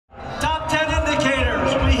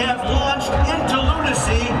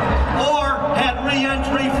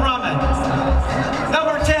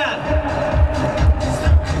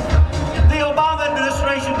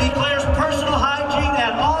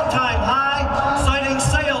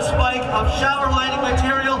shower lighting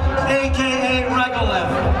material, aka Regolith.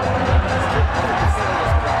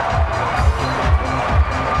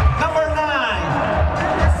 Number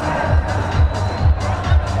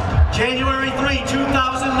 9. January 3,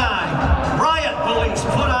 2009. Riot police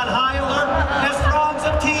put on high alert as throngs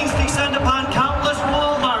of teens descend upon countless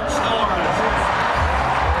Walmart stores.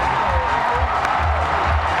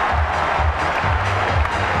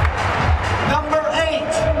 Number 8.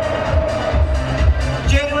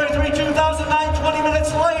 January 3, 2009, 20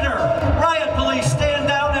 minutes later, Riot police stand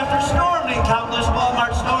down after storming countless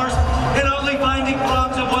Walmart stores and only finding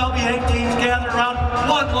throngs of well-behaved teens gathered around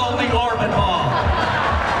one lonely orbit ball.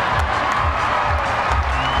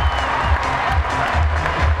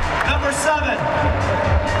 Number 7.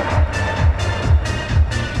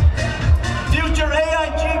 Future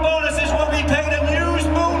AIG bonuses will be paid in used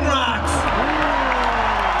moon rocks.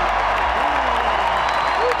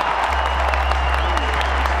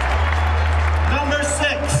 Number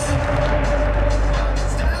 6.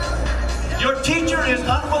 Your teacher is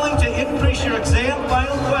unwilling to increase your exam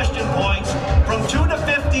final question points from 2 to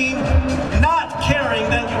 15, not caring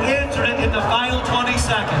that you answered it in the final 20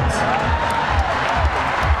 seconds.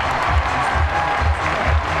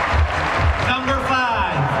 Number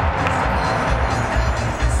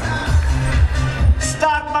 5.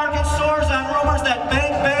 Stock market soars on rumors that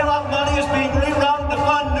bank bailout money is being rerouted to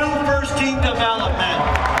fund new first team development.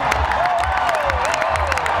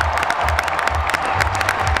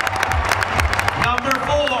 Number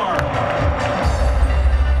 4.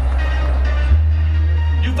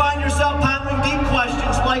 You find yourself pondering deep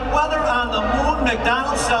questions like whether on the moon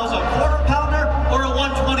McDonald's sells a quarter pounder or a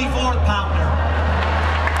 1/24 pounder.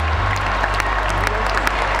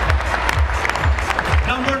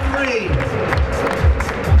 Number 3.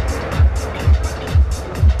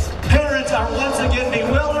 Parents are once again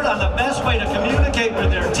bewildered on the best way to communicate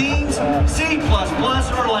with their teens, C++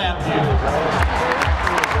 or LabVIEW.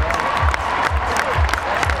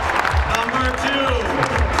 Number 2.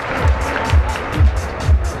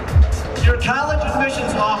 Your college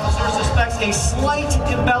admissions officer suspects a slight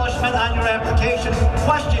embellishment on your application,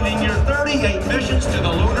 questioning your 38 missions to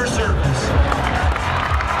the lunar surface.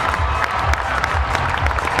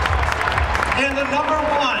 And the number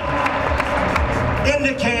 1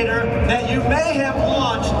 indicator that you may have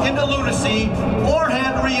launched into Lunacy or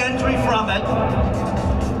had re-entry from it,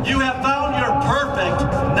 you have found